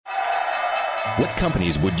What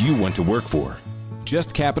companies would you want to work for?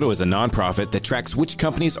 Just Capital is a nonprofit that tracks which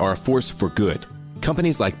companies are a force for good.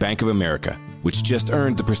 Companies like Bank of America, which just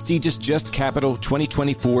earned the prestigious Just Capital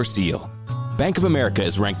 2024 seal. Bank of America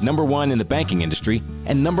is ranked number 1 in the banking industry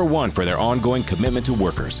and number 1 for their ongoing commitment to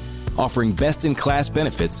workers, offering best-in-class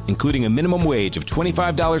benefits, including a minimum wage of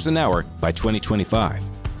 $25 an hour by 2025.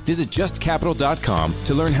 Visit justcapital.com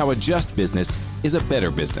to learn how a just business is a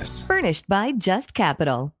better business. Furnished by Just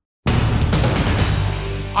Capital.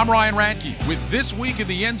 I'm Ryan Radke with This Week in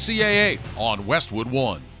the NCAA on Westwood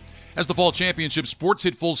One. As the Fall Championship sports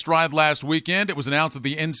hit full stride last weekend, it was announced that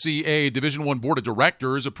the NCAA Division I Board of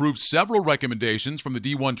Directors approved several recommendations from the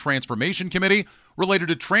D1 Transformation Committee related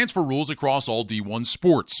to transfer rules across all D1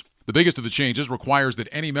 sports. The biggest of the changes requires that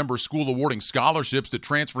any member school awarding scholarships to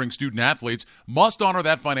transferring student athletes must honor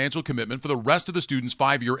that financial commitment for the rest of the student's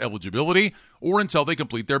 5-year eligibility or until they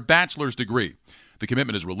complete their bachelor's degree. The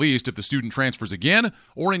commitment is released if the student transfers again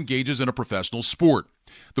or engages in a professional sport.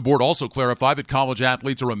 The board also clarified that college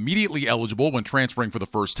athletes are immediately eligible when transferring for the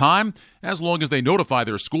first time, as long as they notify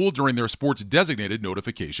their school during their sport's designated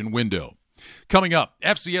notification window. Coming up,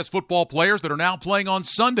 FCS football players that are now playing on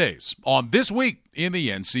Sundays on This Week in the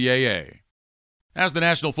NCAA. As the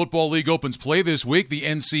National Football League opens play this week, the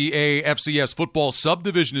NCAA FCS football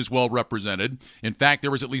subdivision is well represented. In fact,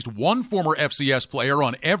 there is at least one former FCS player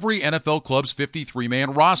on every NFL club's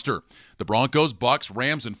 53-man roster. The Broncos, Bucks,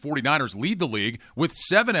 Rams, and 49ers lead the league with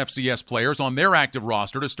 7 FCS players on their active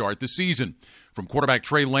roster to start the season. From quarterback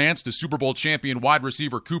Trey Lance to Super Bowl champion wide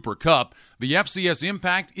receiver Cooper Kupp, the FCS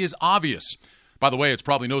impact is obvious. By the way, it's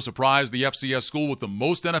probably no surprise the FCS school with the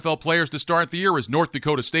most NFL players to start the year is North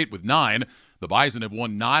Dakota State with 9. The Bison have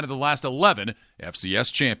won 9 of the last 11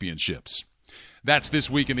 FCS championships. That's This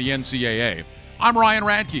Week in the NCAA. I'm Ryan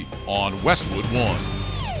Radke on Westwood One.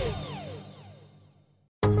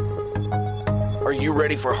 Are you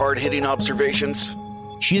ready for hard-hitting observations?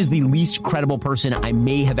 She is the least credible person I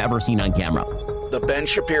may have ever seen on camera. The Ben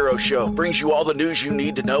Shapiro Show brings you all the news you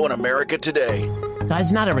need to know in America today.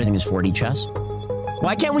 Guys, not everything is 4D chess.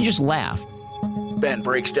 Why can't we just laugh? Ben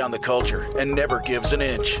breaks down the culture and never gives an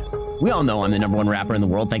inch. We all know I'm the number 1 rapper in the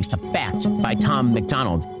world thanks to Facts by Tom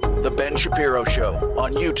McDonald. The Ben Shapiro Show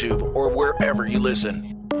on YouTube or wherever you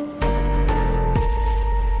listen.